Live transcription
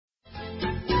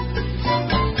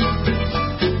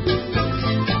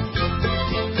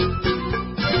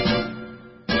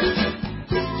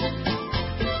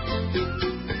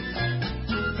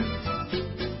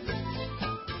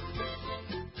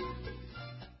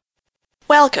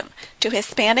Welcome to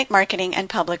Hispanic Marketing and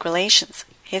Public Relations,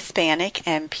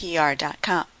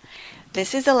 HispanicMPR.com.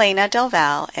 This is Elena Del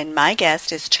Val, and my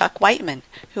guest is Chuck Whiteman,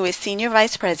 who is Senior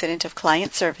Vice President of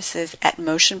Client Services at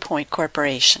MotionPoint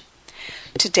Corporation.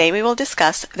 Today we will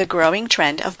discuss the growing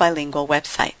trend of bilingual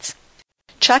websites.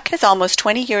 Chuck has almost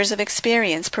 20 years of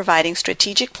experience providing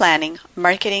strategic planning,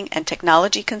 marketing, and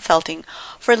technology consulting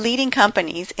for leading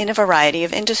companies in a variety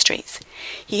of industries.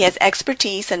 He has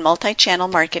expertise in multi-channel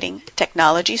marketing,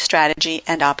 technology strategy,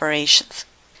 and operations.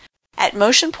 At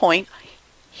MotionPoint,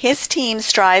 his team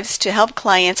strives to help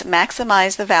clients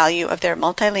maximize the value of their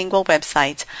multilingual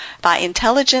websites by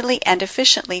intelligently and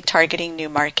efficiently targeting new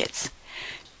markets.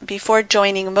 Before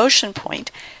joining MotionPoint,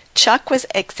 Chuck was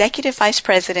Executive Vice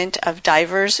President of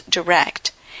Divers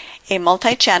Direct, a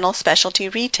multi-channel specialty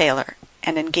retailer,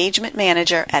 and engagement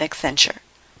manager at Accenture.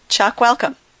 Chuck,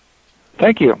 welcome.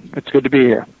 Thank you. It's good to be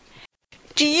here.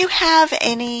 Do you have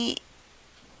any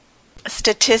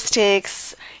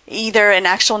statistics, either in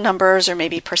actual numbers or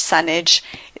maybe percentage,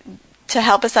 to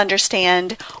help us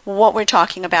understand what we're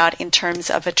talking about in terms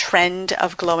of a trend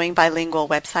of glowing bilingual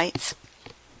websites?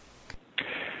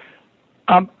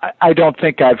 I don't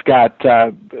think I've got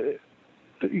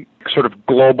sort of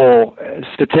global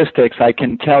statistics. I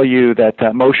can tell you that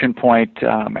MotionPoint,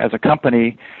 as a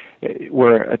company,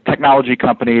 we're a technology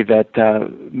company that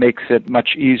makes it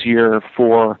much easier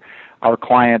for our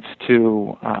clients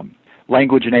to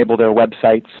language enable their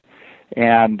websites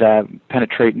and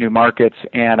penetrate new markets.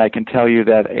 And I can tell you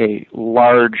that a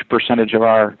large percentage of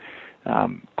our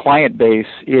client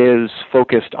base is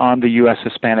focused on the U.S.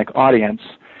 Hispanic audience.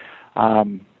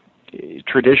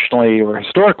 Traditionally or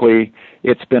historically,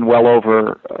 it's been well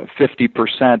over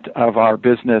 50% of our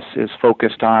business is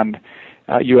focused on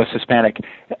U.S. Hispanic.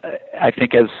 I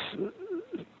think as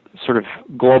sort of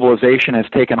globalization has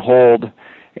taken hold,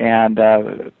 and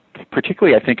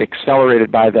particularly I think accelerated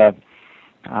by the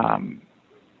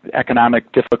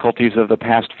economic difficulties of the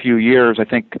past few years, I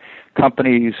think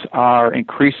companies are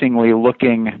increasingly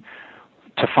looking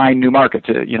to find new markets.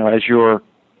 As your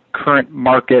current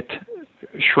market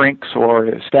shrinks or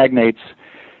stagnates,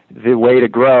 the way to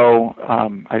grow,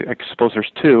 I suppose there's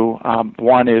two.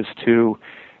 One is to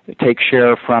take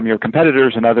share from your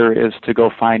competitors, another is to go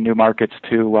find new markets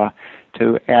to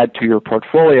add to your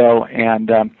portfolio.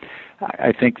 And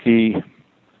I think the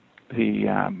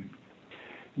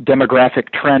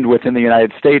demographic trend within the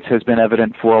United States has been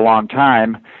evident for a long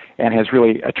time and has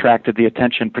really attracted the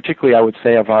attention, particularly I would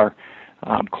say of our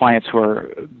clients who are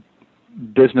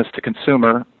business to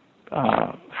consumer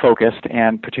focused,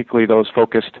 and particularly those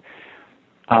focused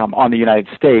on the United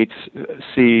States,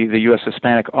 see the U.S.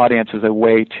 Hispanic audience as a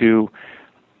way to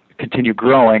continue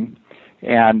growing.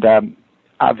 And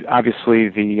obviously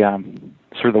the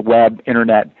sort of the web,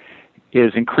 internet,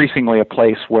 is increasingly a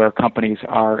place where companies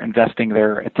are investing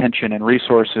their attention and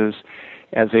resources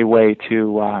as a way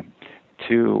to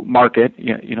market.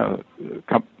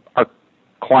 Our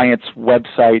clients'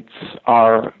 websites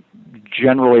are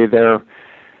generally their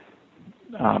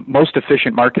most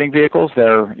efficient marketing vehicles.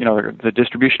 The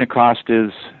distribution cost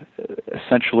is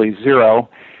essentially zero,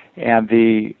 and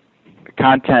the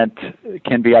content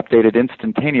can be updated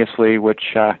instantaneously,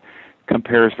 which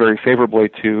compares very favorably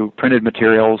to printed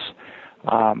materials,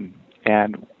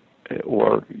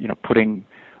 or putting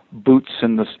booths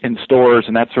in stores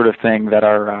and that sort of thing that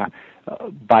are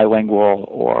bilingual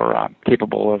or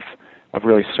capable of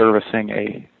really servicing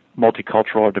a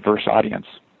multicultural or diverse audience.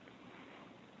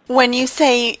 When you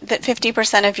say that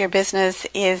 50% of your business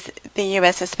is the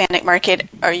U.S. Hispanic market,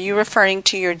 are you referring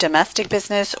to your domestic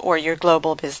business or your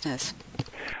global business?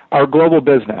 Our global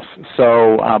business.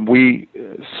 So we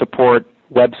support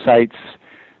websites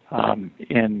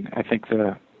in, I think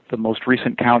the most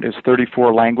recent count is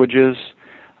 34 languages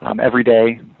every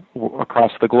day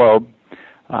across the globe.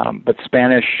 But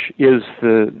Spanish is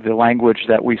the language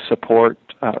that we support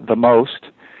the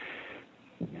most.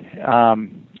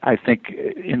 I think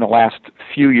in the last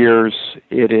few years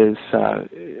it is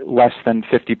less than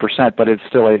 50%, but it's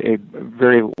still a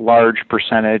very large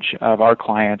percentage of our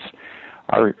clients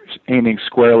are aiming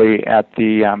squarely at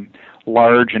the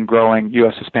large and growing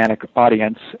U.S. Hispanic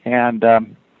audience. And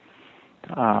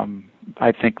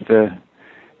I think the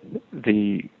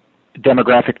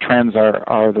demographic trends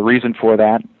are the reason for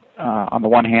that on the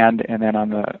one hand, and then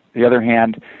on the other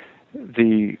hand,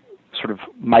 the sort of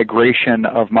migration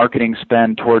of marketing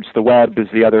spend towards the web is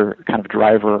the other kind of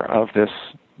driver of this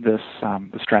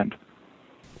trend.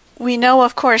 We know,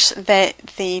 of course, that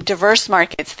the diverse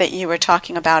markets that you were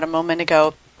talking about a moment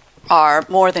ago are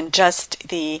more than just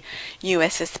the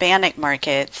U.S. Hispanic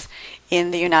markets.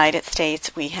 In the United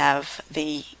States, we have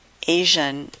the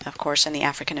Asian, of course, and the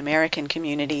African American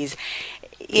communities.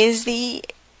 Is the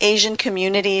Asian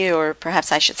community, or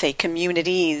perhaps I should say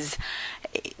communities,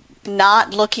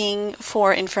 not looking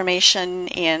for information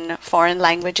in foreign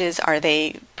languages? Are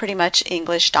they pretty much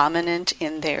English dominant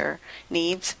in their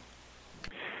needs?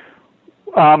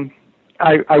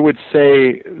 I would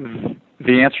say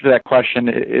the answer to that question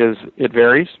is it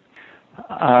varies.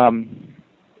 A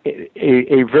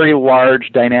very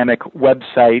large dynamic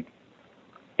website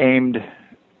aimed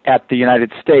at the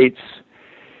United States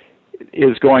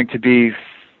is going to be,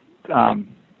 kind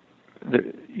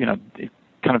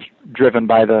of driven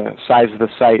by the size of the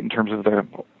site in terms of the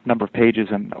number of pages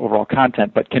and overall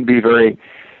content, but can be very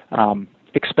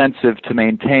expensive to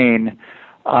maintain.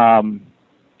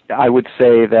 I would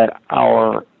say that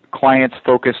our clients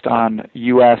focused on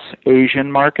U.S.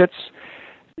 Asian markets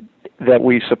that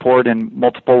we support in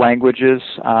multiple languages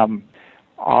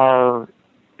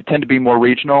tend to be more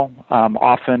regional,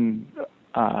 often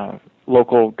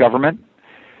local government.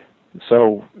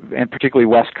 So, and particularly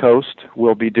West Coast,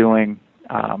 will be doing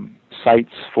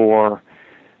sites for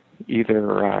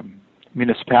either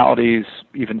municipalities,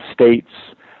 even states.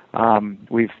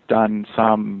 We've done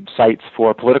some sites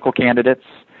for political candidates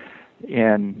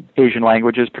in Asian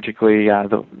languages, particularly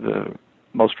the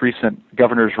most recent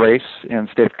governor's race in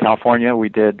the state of California. We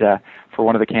did, for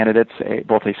one of the candidates,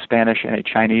 both a Spanish and a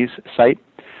Chinese site.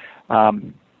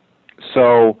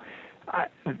 So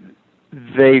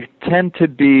they tend to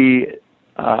be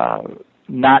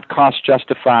not cost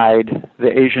justified,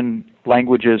 the Asian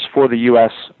languages for the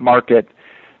U.S. market,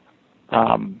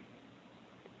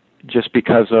 just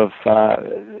because of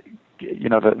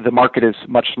the market is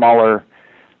much smaller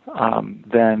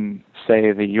than,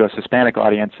 say, the U.S. Hispanic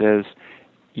audience is,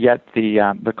 yet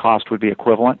the cost would be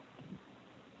equivalent.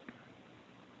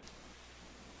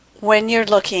 When you're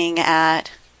looking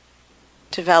at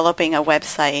developing a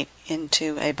website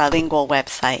into a bilingual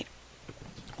website,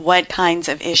 what kinds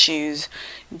of issues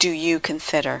do you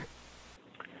consider?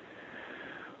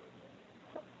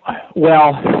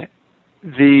 Well,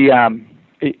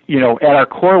 at our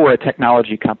core, we're a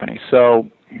technology company. So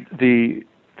the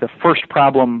first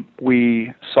problem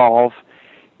we solve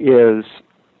is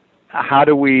how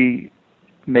do we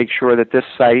make sure that this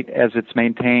site, as it's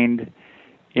maintained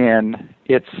in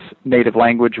its native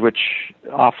language, which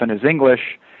often is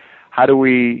English, how do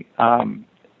we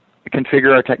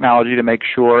configure our technology to make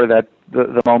sure that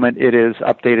the moment it is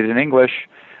updated in English,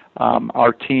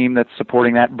 our team that's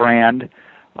supporting that brand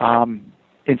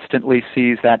instantly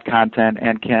sees that content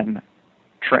and can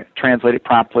translate it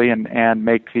promptly and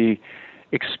make the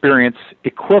experience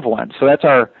equivalent. So that's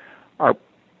our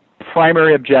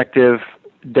primary objective.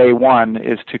 Day one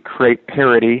is to create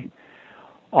parity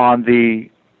on the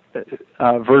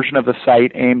version of the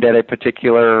site aimed at a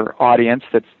particular audience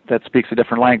that speaks a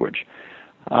different language.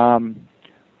 And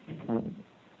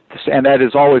that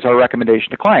is always our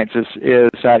recommendation to clients, is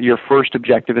that your first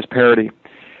objective is parity.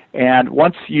 And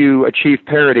once you achieve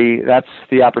parity, that's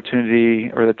the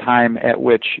opportunity or the time at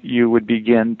which you would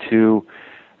begin to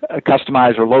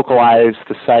customize or localize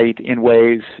the site in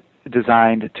ways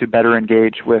designed to better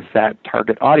engage with that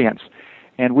target audience.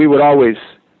 And we would always,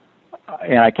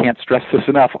 and I can't stress this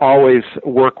enough, always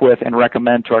work with and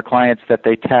recommend to our clients that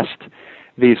they test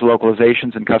these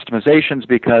localizations and customizations,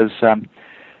 because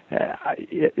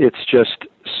it's just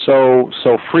so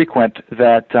frequent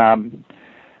that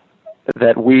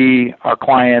our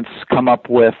clients come up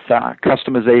with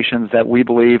customizations that we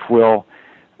believe will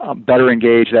better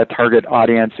engage that target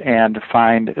audience and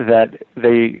find that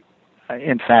they,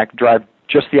 in fact, drive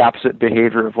just the opposite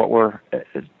behavior of what we're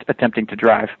attempting to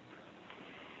drive.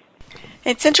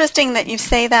 It's interesting that you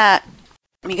say that,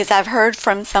 because I've heard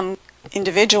from some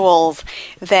individuals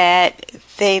that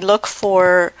they look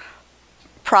for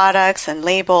products and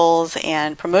labels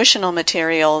and promotional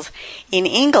materials in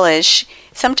English,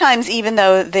 sometimes even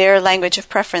though their language of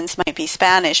preference might be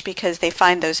Spanish, because they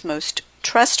find those most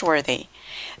trustworthy.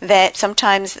 That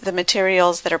sometimes the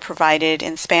materials that are provided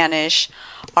in Spanish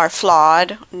are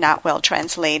flawed, not well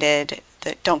translated,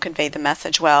 that don't convey the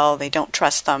message well, they don't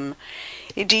trust them.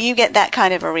 Do you get that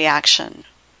kind of a reaction?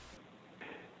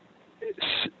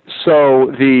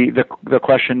 So the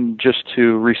question, just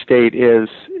to restate, is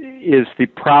the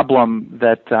problem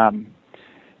that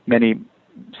many,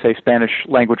 say, Spanish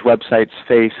language websites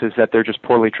face is that they're just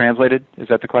poorly translated? Is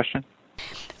that the question?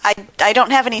 I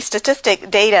don't have any statistic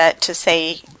data to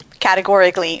say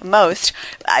categorically most.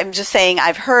 I'm just saying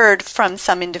I've heard from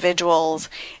some individuals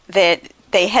that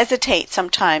they hesitate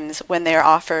sometimes when they're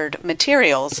offered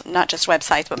materials, not just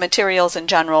websites, but materials in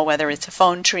general, whether it's a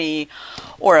phone tree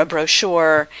or a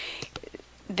brochure.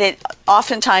 that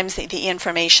oftentimes the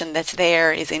information that's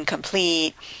there is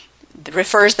incomplete,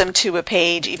 refers them to a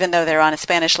page, even though they're on a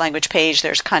Spanish language page,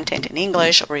 there's content in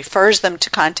English, or refers them to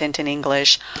content in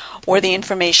English, or the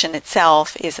information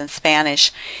itself is in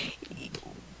Spanish.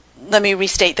 Let me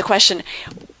restate the question.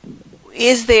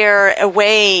 Is there a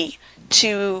way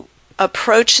to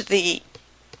approach the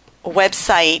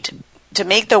website, to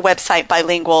make the website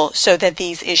bilingual so that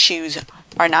these issues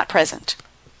are not present?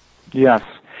 Yes.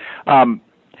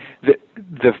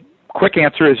 The quick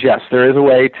answer is yes. There is a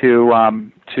way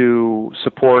to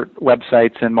support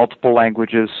websites in multiple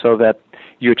languages so that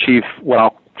you achieve what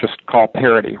I'll just call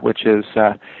parity, which is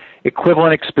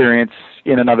equivalent experience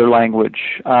in another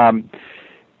language.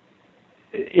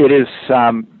 It is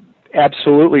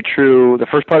absolutely true. The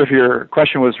first part of your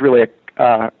question was really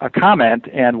a comment,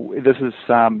 and this is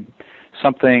a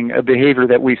behavior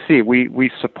that we see.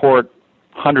 We support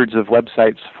hundreds of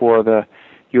websites for the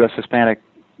U.S. Hispanic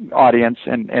audience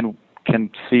and can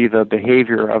see the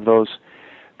behavior of those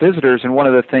visitors. And one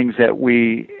of the things that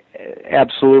we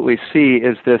absolutely see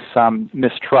is this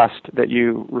mistrust that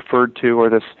you referred to, or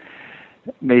this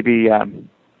maybe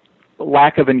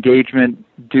lack of engagement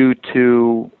due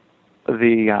to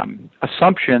the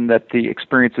assumption that the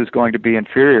experience is going to be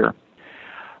inferior.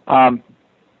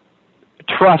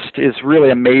 Trust is really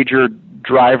a major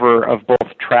driver of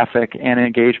both traffic and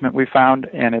engagement, we found,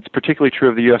 and it's particularly true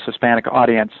of the U.S. Hispanic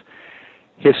audience.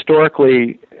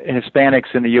 Historically,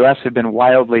 Hispanics in the U.S. have been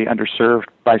wildly underserved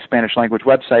by Spanish language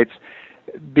websites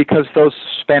because those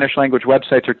Spanish language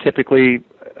websites are typically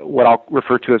what I'll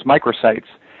refer to as microsites,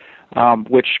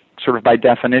 which sort of by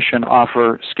definition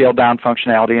offer scaled down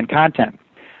functionality and content.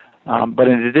 But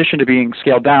in addition to being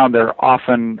scaled down, they're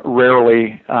often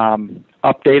rarely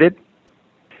updated,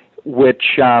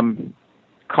 which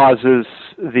causes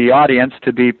the audience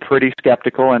to be pretty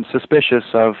skeptical and suspicious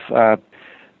of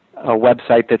a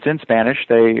website that's in Spanish.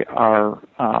 They are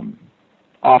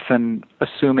often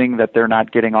assuming that they're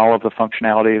not getting all of the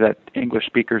functionality that English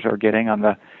speakers are getting on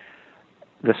the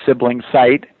sibling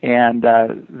site, and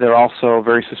they're also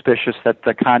very suspicious that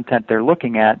the content they're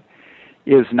looking at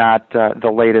is not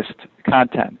the latest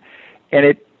content.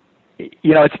 And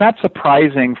it's not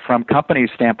surprising from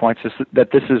companies' standpoints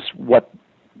that this is what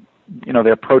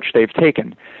the approach they've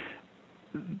taken.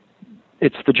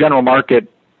 It's the general market.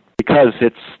 Because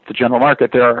it's the general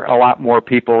market, there are a lot more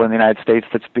people in the United States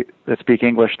that speak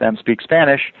English than speak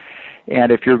Spanish,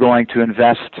 and if you're going to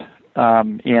invest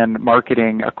in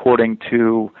marketing according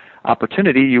to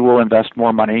opportunity, you will invest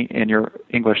more money in your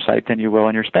English site than you will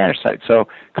in your Spanish site. So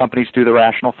companies do the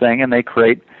rational thing, and they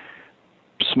create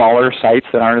smaller sites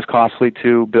that aren't as costly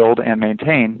to build and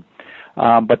maintain.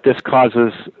 But this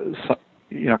causes,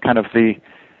 kind of I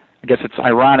guess it's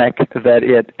ironic that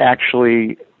it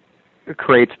actually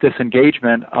creates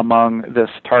disengagement among this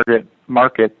target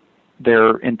market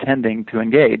they're intending to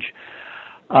engage.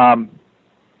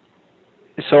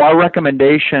 So our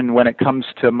recommendation when it comes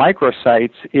to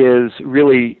microsites is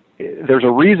really, there's a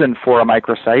reason for a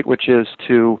microsite, which is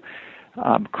to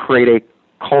create a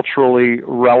culturally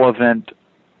relevant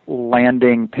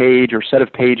landing page or set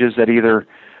of pages that either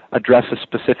address a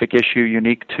specific issue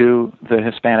unique to the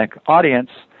Hispanic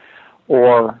audience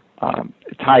or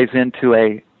ties into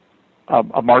a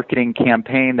marketing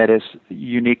campaign that is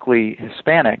uniquely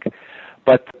Hispanic.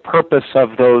 But the purpose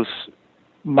of those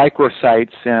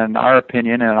microsites, in our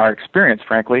opinion and our experience,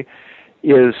 frankly,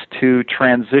 is to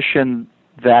transition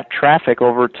that traffic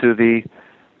over to the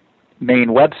main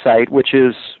website, which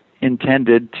is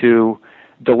intended to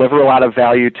deliver a lot of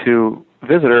value to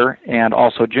visitor and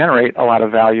also generate a lot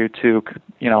of value to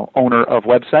owner of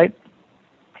website.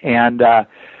 And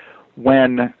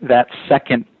when that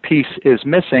second piece is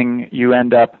missing, you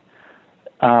end up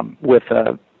with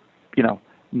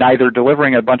neither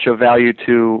delivering a bunch of value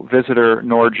to visitor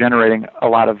nor generating a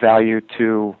lot of value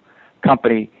to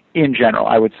company in general.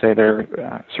 I would say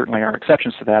there certainly are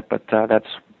exceptions to that, but that's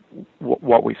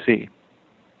what we see.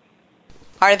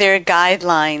 Are there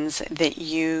guidelines that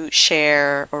you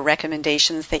share or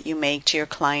recommendations that you make to your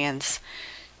clients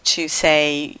to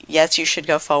say, yes, you should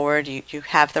go forward, you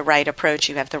have the right approach,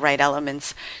 you have the right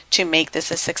elements to make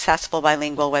this a successful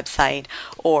bilingual website,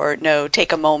 or no,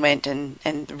 take a moment and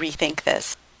rethink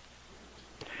this?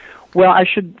 Well, I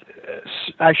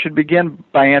should begin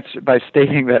by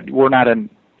stating that we're not an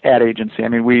ad agency. I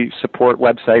mean, we support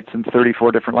websites in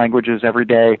 34 different languages every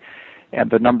day,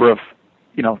 and the number of,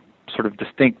 sort of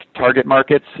distinct target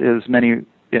markets is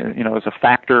is a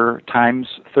factor times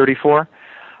 34.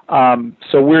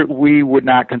 So we would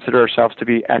not consider ourselves to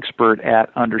be expert at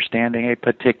understanding a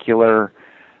particular,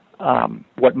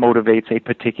 what motivates a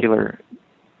particular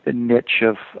niche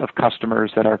of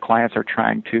customers that our clients are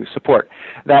trying to support.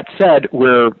 That said,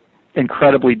 we're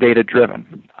incredibly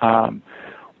data-driven.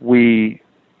 We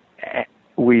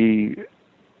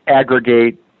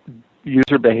aggregate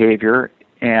user behavior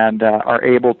and are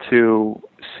able to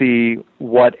see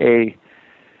what an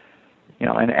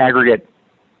aggregate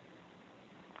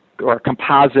or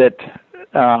composite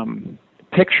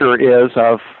picture is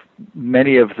of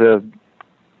many of the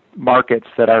markets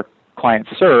that our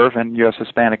clients serve, and U.S.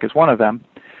 Hispanic is one of them.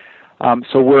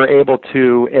 So we're able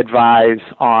to advise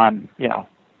on,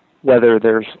 whether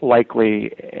there's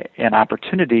likely an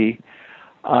opportunity.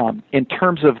 In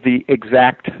terms of the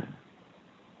exact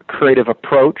creative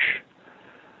approach,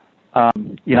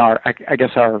 I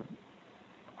guess our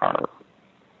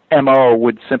MO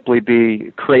would simply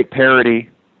be create parity.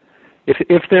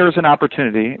 If there's an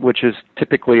opportunity, which is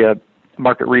typically a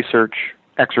market research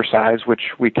exercise,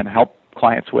 which we can help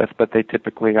clients with, but they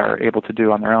typically are able to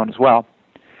do on their own as well.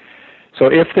 So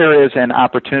if there is an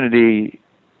opportunity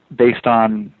based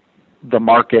on the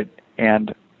market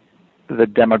and the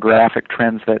demographic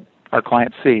trends that our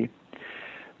clients see,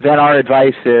 then our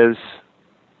advice is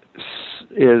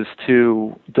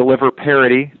to deliver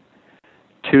parity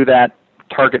to that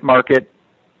target market,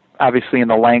 obviously in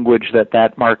the language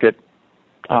that market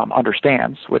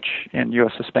understands, which in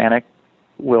U.S. Hispanic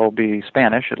will be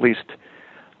Spanish. At least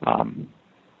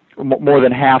more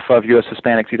than half of U.S.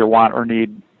 Hispanics either want or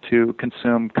need to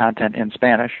consume content in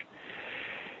Spanish,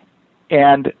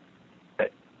 and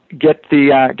get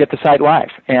the site live.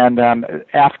 And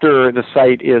after the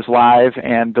site is live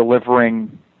and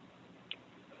delivering,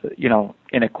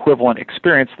 an equivalent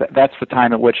experience, that's the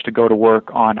time at which to go to work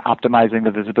on optimizing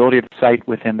the visibility of the site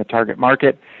within the target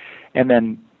market, and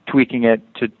then tweaking it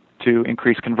to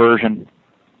increase conversion.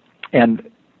 And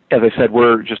as I said,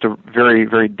 we're just a very,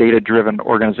 very data-driven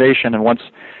organization, and once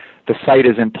the site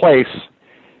is in place,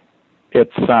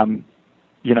 it's a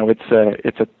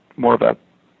more of a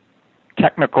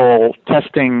technical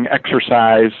testing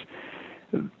exercise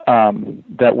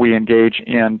that we engage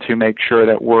in to make sure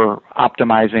that we're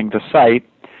optimizing the site.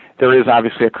 There is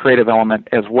obviously a creative element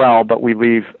as well, but we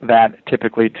leave that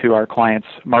typically to our clients'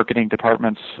 marketing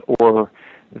departments or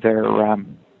their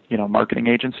marketing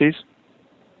agencies.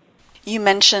 You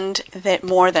mentioned that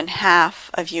more than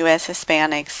half of U.S.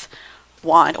 Hispanics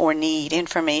want or need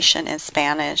information in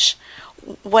Spanish.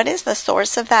 What is the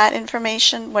source of that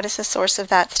information? What is the source of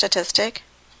that statistic?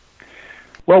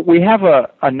 Well, we have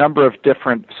a number of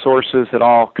different sources that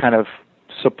all kind of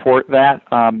support that.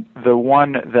 The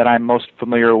one that I'm most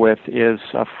familiar with is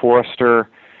a Forrester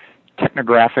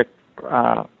technographic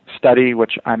study,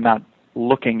 which I'm not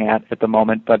looking at the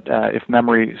moment, but if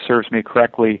memory serves me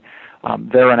correctly,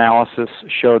 their analysis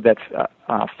showed that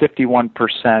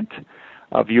 51%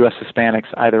 of U.S. Hispanics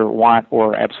either want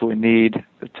or absolutely need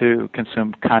to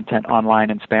consume content online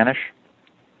in Spanish.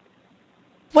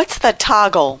 What's the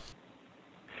toggle?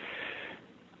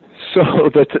 So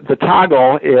the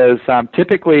toggle is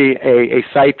typically a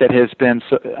site that has been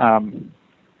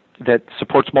that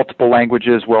supports multiple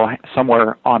languages will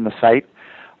somewhere on the site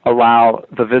allow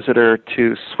the visitor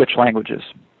to switch languages.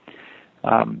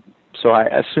 So I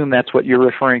assume that's what you're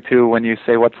referring to when you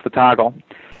say what's the toggle.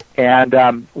 And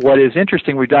what is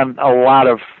interesting, we've done a lot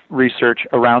of research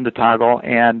around the toggle,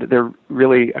 and there are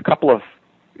really a couple of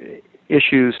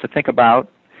issues to think about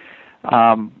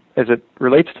as it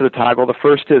relates to the toggle. The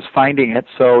first is finding it.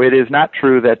 So it is not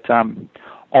true that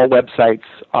all websites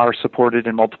are supported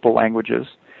in multiple languages.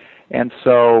 And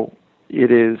so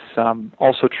it is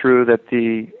also true that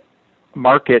the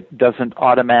market doesn't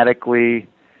automatically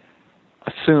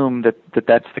assume that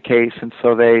that's the case, and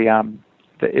so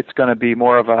it's going to be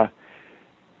more of a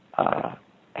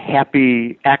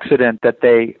happy accident that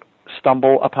they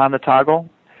stumble upon the toggle.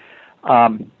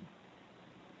 And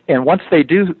once they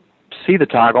do see the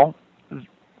toggle,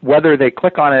 whether they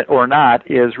click on it or not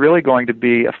is really going to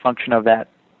be a function of that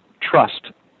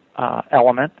trust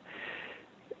element.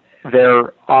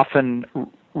 They're often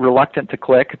reluctant to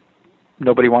click.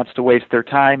 Nobody wants to waste their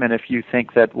time, and if you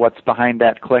think that what's behind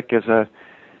that click is a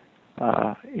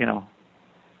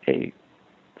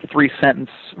 3-sentence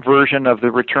version of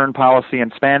the return policy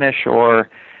in Spanish, or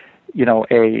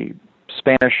a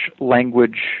Spanish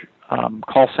language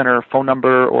call center phone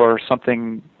number, or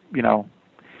something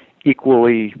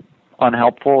equally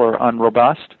unhelpful or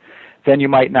unrobust, then you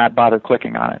might not bother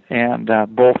clicking on it. And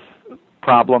both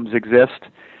problems exist.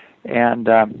 And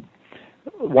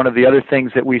one of the other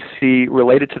things that we see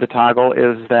related to the toggle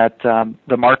is that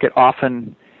the market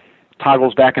often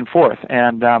toggles back and forth,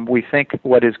 and we think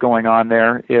what is going on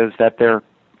there is that the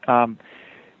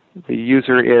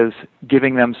user is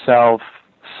giving themselves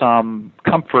some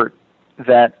comfort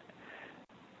that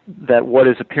what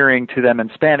is appearing to them in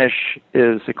Spanish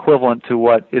is equivalent to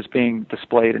what is being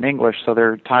displayed in English. So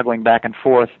they're toggling back and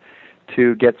forth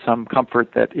to get some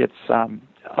comfort that it's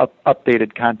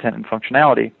updated content and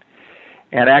functionality.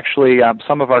 And actually,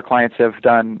 some of our clients have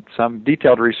done some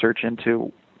detailed research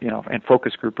into, and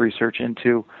focus group research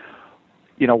into,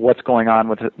 what's going on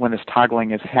with it when this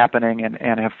toggling is happening,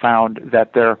 and have found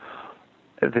that the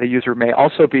user may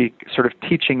also be sort of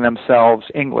teaching themselves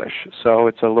English. So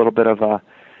it's a little bit of a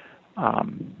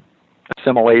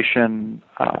assimilation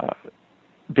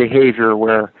behavior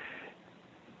where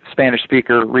Spanish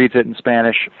speaker reads it in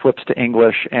Spanish, flips to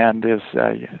English, and is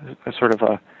a sort of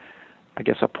a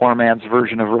poor man's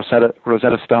version of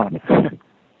Rosetta Stone.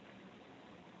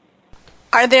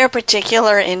 Are there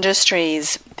particular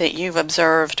industries that you've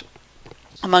observed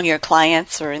among your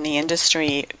clients or in the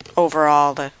industry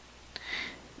overall, the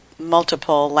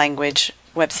multiple language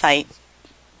website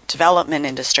development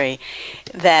industry,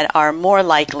 that are more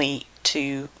likely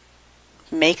to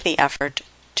make the effort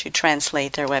to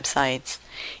translate their websites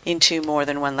into more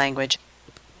than one language?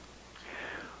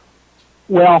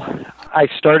 Well, I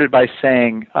started by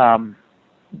saying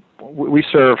we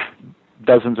serve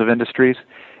dozens of industries,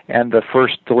 and the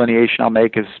first delineation I'll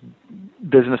make is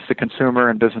business to consumer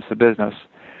and business to business.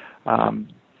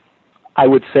 I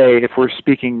would say if we're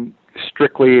speaking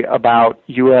strictly about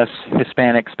U.S.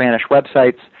 Hispanic Spanish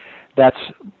websites, that's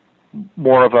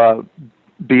more of a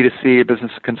B2C,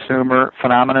 business to consumer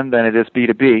phenomenon than it is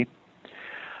B2B.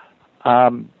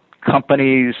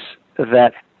 Companies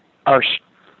that are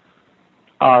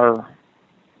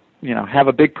have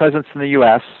a big presence in the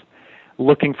U.S.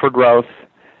 looking for growth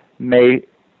may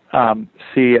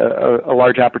see a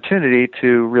large opportunity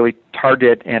to really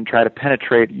target and try to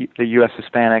penetrate the U.S.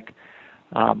 Hispanic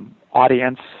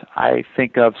audience. I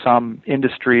think of some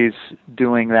industries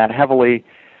doing that heavily,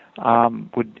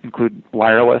 would include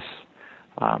wireless,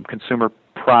 consumer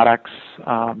products.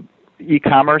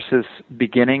 E-commerce is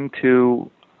beginning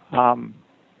to, I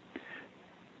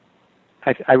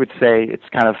would say it's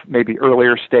kind of maybe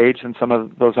earlier stage than some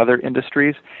of those other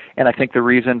industries, and I think the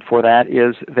reason for that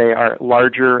is they are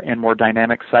larger and more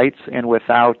dynamic sites, and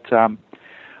without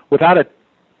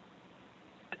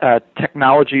a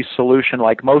technology solution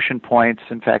like Motion Points,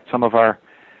 in fact, some of our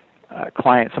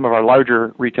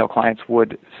larger retail clients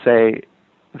would say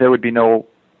there would be no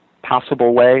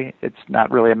possible way. It's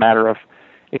not really a matter of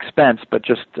expense, but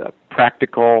just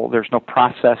practical. There's no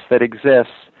process that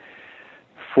exists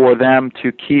for them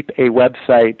to keep a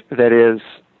website that is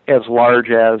as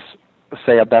large as,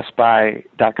 say, a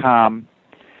BestBuy.com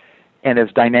and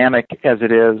as dynamic as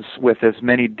it is, with as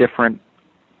many different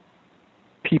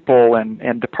people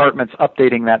and departments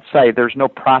updating that site. There's no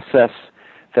process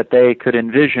that they could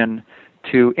envision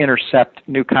to intercept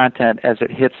new content as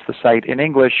it hits the site in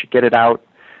English, get it out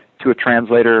to a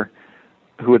translator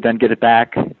who would then get it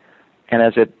back, and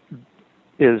as it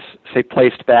is, say,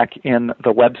 placed back in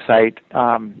the website,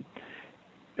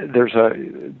 there's a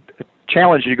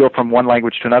challenge. You go from one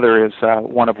language to another is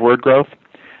one of word growth.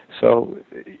 So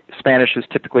Spanish is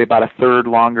typically about a third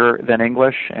longer than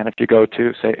English, and if you go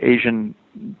to, say, Asian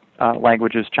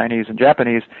languages, Chinese and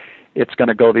Japanese, it's going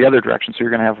to go the other direction, so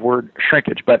you're going to have word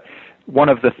shrinkage. But one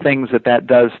of the things that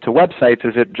does to websites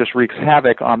is it just wreaks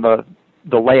havoc on the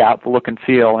layout, the look and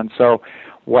feel. And so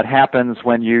what happens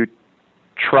when you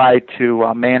try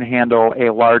to manhandle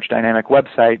a large dynamic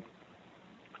website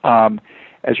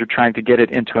as you're trying to get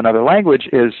it into another language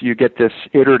is you get this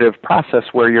iterative process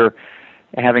where you're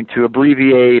having to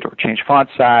abbreviate or change font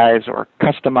size or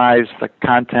customize the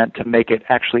content to make it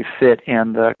actually fit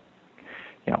in the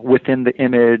within the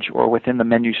image or within the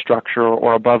menu structure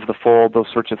or above the fold, those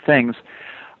sorts of things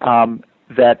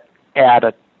that add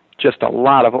just a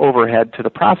lot of overhead to the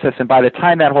process. And by the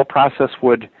time that whole process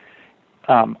would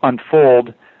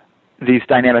unfold, these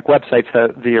dynamic websites,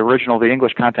 the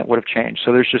English content would have changed.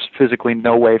 So there's just physically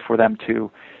no way for them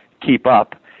to keep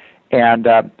up. And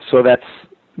so that's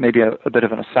maybe a bit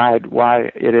of an aside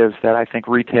why it is that I think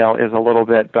retail is a little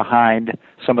bit behind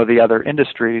some of the other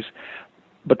industries.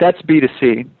 But that's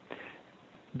B2C.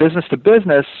 Business to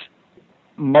business,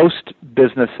 most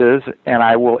businesses, and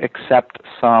I will accept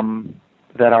some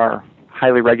that are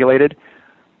highly regulated,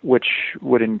 which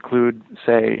would include,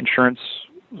 say, insurance,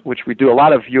 which we do a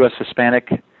lot of U.S.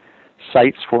 Hispanic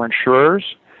sites for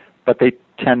insurers, but they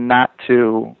tend not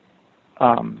to,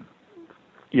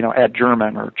 add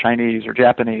German or Chinese or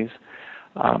Japanese.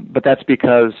 But that's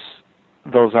because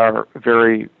those are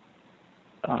very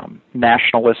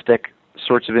nationalistic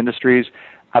sorts of industries.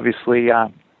 Obviously,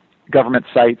 government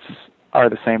sites are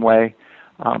the same way.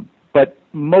 But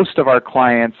most of our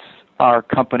clients are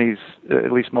companies,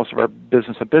 at least most of our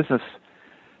business-to-business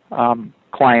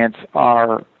clients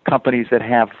are companies that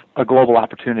have a global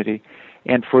opportunity.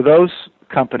 And for those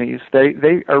companies,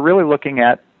 they are really looking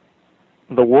at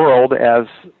the world as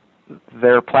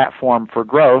their platform for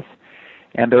growth,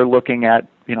 and they're looking at,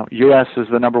 U.S. is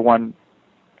the number one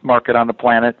market on the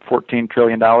planet, $14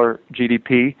 trillion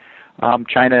GDP.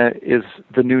 China is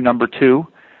the new number two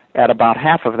at about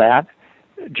half of that.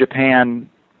 Japan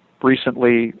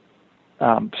recently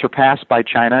surpassed by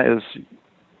China is,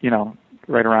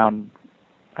 right around,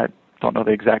 I don't know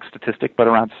the exact statistic, but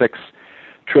around $6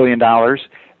 trillion,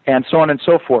 and so on and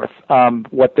so forth.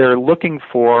 What they're looking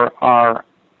for are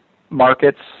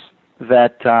markets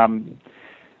that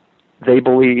they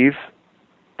believe,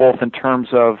 both in terms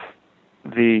of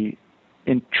the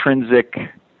intrinsic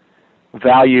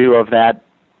value of that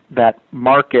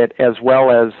market as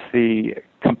well as the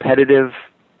competitive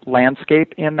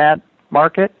landscape in that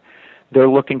market. They're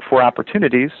looking for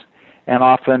opportunities, and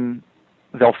often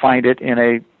they'll find it in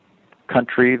a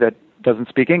country that doesn't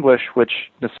speak English,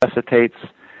 which necessitates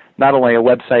not only a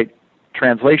website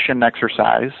translation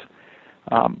exercise,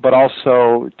 but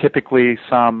also typically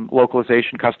some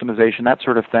localization, customization, that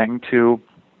sort of thing to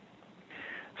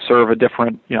serve a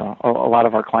different, a lot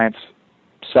of our clients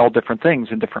sell different things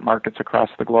in different markets across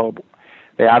the globe.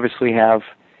 They obviously have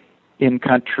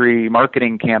in-country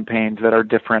marketing campaigns that are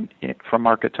different from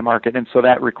market to market, and so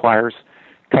that requires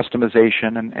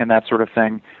customization and that sort of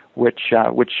thing, which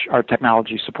our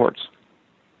technology supports.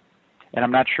 And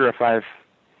I'm not sure if I've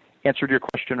answered your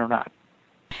question or not.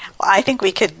 Well, I think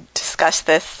we could discuss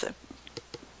this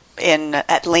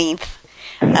at length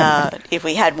if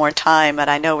we had more time, but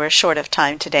I know we're short of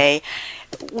time today.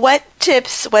 What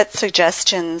tips, what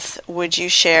suggestions would you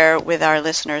share with our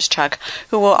listeners, Chuck,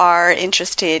 who are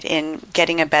interested in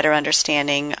getting a better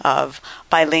understanding of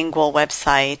bilingual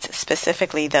websites,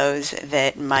 specifically those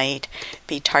that might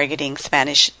be targeting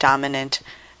Spanish-dominant,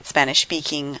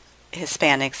 Spanish-speaking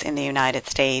Hispanics in the United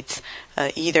States,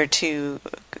 either to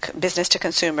business to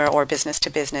consumer or business to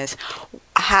business?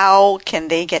 How can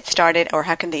they get started, or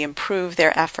how can they improve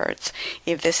their efforts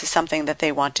if this is something that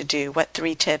they want to do? What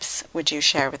 3 tips would you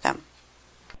share with them?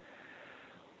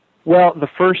 Well, the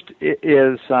first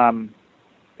is,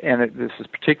 this is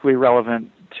particularly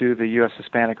relevant to the U.S.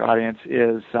 Hispanic audience,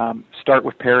 is start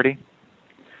with parity.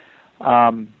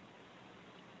 The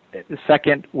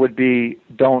second would be,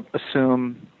 don't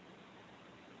assume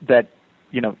that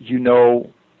you know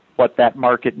what that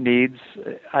market needs.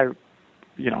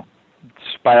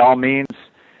 By all means,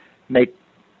 make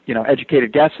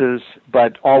educated guesses,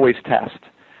 but always test.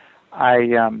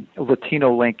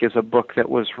 Latino Link is a book that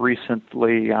was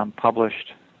recently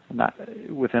published, not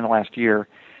within the last year,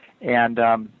 and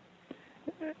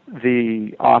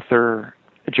the author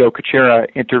Joe Kuchera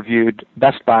interviewed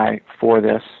Best Buy for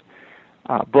this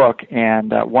book,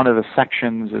 and one of the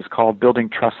sections is called Building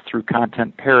Trust Through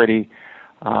Content Parity.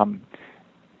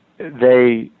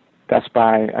 Best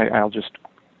Buy, I'll just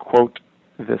quote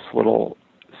this little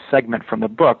segment from the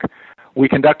book. We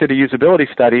conducted a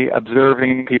usability study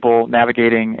observing people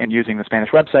navigating and using the Spanish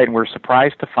website, and we're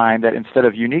surprised to find that instead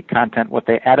of unique content, what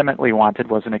they adamantly wanted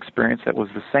was an experience that was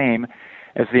the same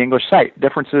as the English site.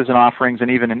 Differences in offerings and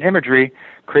even in imagery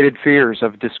created fears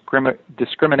of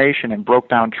discrimination and broke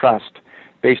down trust.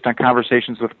 Based on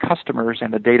conversations with customers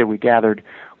and the data we gathered,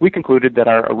 we concluded that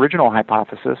our original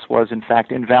hypothesis was in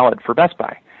fact invalid for Best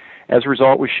Buy. As a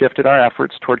result, we shifted our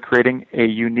efforts toward creating a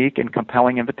unique and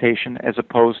compelling invitation as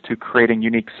opposed to creating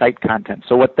unique site content.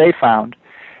 So what they found,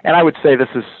 and I would say this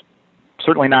is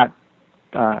certainly not,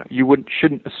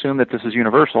 shouldn't assume that this is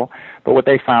universal, but what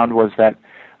they found was that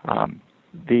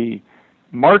the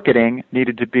marketing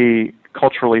needed to be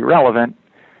culturally relevant,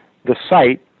 the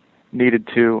site needed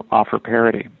to offer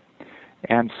parity.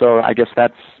 And so I guess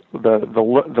that's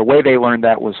the way they learned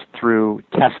that was through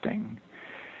testing.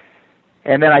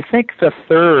 And then I think the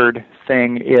third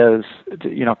thing is,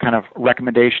 kind of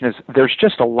recommendation is there's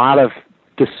just a lot of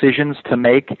decisions to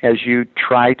make as you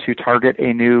try to target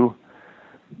a new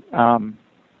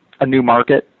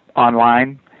market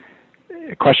online.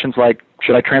 Questions like,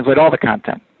 should I translate all the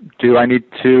content? Do I need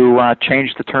to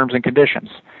change the terms and conditions?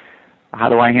 How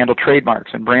do I handle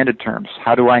trademarks and branded terms?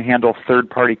 How do I handle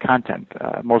third-party content?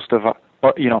 Most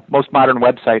modern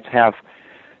websites have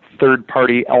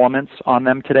third-party elements on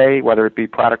them today, whether it be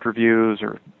product reviews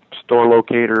or store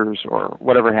locators or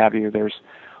whatever have you. There's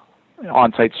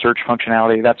on-site search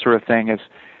functionality. That sort of thing is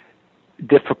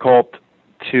difficult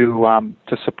to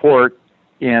support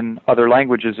in other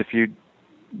languages if you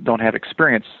don't have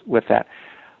experience with that.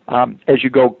 As you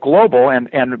go global, and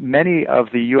many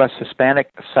of the U.S.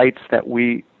 Hispanic sites that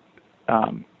we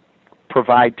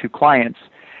provide to clients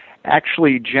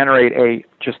actually generate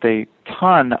just a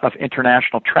ton of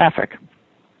international traffic,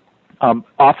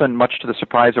 often much to the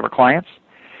surprise of our clients.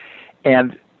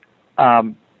 And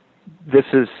this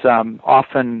is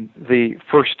often the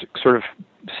first sort of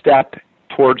step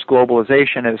towards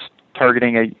globalization, is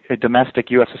targeting a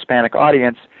domestic U.S. Hispanic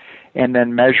audience and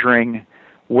then measuring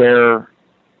where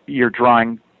you're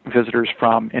drawing visitors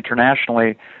from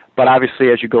internationally. But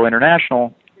obviously, as you go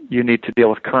international, you need to deal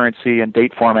with currency and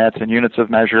date formats and units of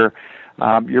measure.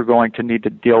 You're going to need to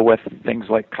deal with things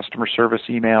like customer service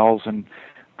emails and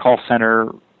call center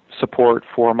support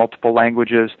for multiple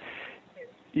languages.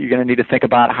 You're going to need to think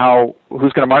about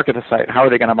who's going to market the site, how are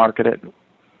they going to market it,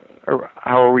 or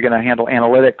how are we going to handle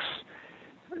analytics,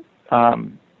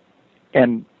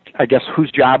 and I guess whose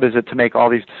job is it to make all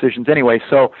these decisions anyway.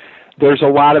 So there's a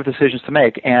lot of decisions to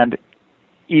make, and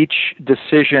each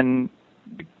decision,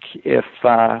 if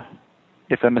a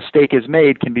mistake is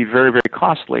made, can be very, very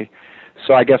costly.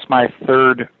 So I guess my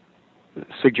third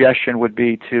suggestion would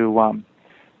be to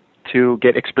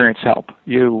get experienced help.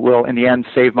 You will, in the end,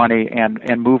 save money and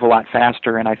move a lot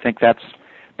faster. And I think that's,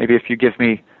 maybe if you give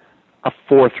me a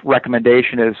fourth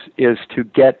recommendation, is to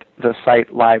get the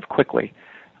site live quickly.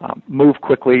 Move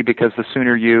quickly, because the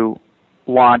sooner you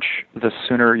launch, the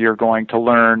sooner you're going to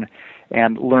learn,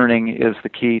 and learning is the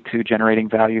key to generating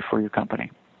value for your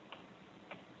company.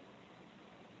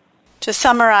 To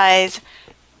summarize,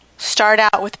 start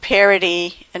out with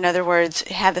parity. In other words,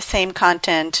 have the same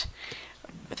content,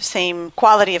 the same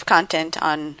quality of content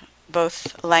on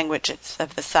both languages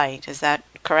of the site. Is that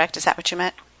correct? Is that what you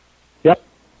meant? Yep.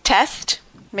 Test.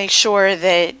 Make sure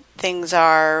that things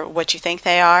are what you think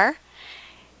they are.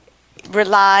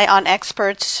 Rely on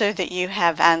experts so that you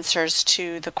have answers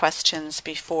to the questions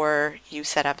before you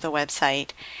set up the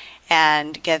website,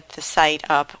 and get the site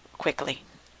up quickly.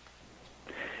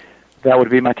 That would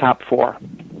be my top four,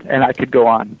 and I could go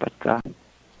on, but...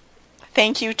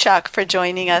 Thank you, Chuck, for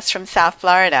joining us from South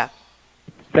Florida.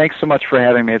 Thanks so much for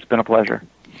having me. It's been a pleasure.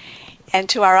 And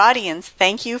to our audience,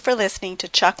 thank you for listening to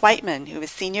Chuck Whiteman, who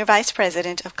is Senior Vice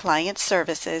President of Client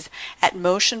Services at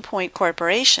Motion Point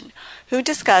Corporation, who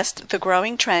discussed the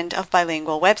growing trend of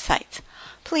bilingual websites.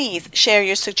 Please share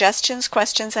your suggestions,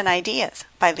 questions, and ideas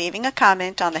by leaving a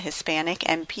comment on the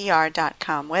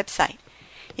HispanicMPR.com website.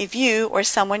 If you or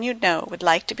someone you know would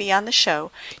like to be on the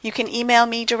show, you can email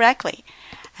me directly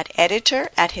at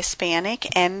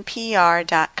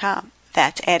editor@HispanicMPR.com.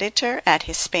 That's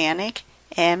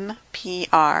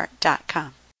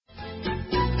editor@HispanicMPR.com.